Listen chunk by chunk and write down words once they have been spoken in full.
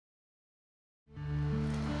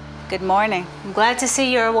Good morning. I'm glad to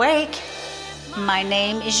see you're awake. My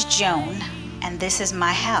name is Joan, and this is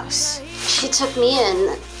my house. She took me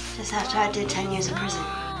in just after I did 10 years in prison.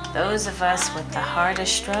 Those of us with the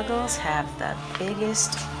hardest struggles have the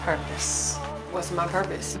biggest purpose. What's my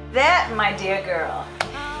purpose? That, my dear girl,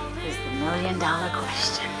 is the million-dollar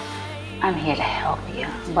question. I'm here to help you,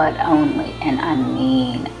 but only, and I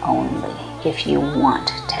mean only, if you want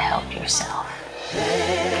to help yourself.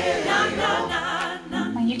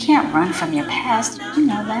 Well, you can't run from your past, you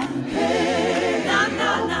know that.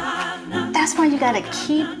 That's why you gotta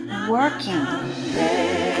keep working.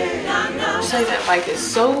 You say that like it's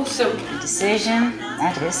so simple. The decision,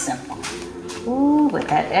 that is simple. Ooh, but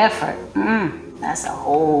that effort, that's a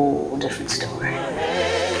whole different story.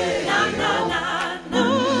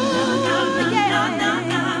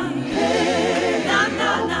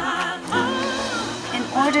 In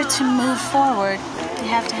order to move forward, you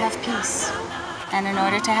have to have peace. And in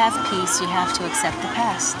order to have peace, you have to accept the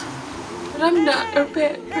past. But I'm not a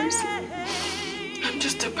bad person. I'm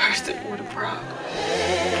just a person with a problem.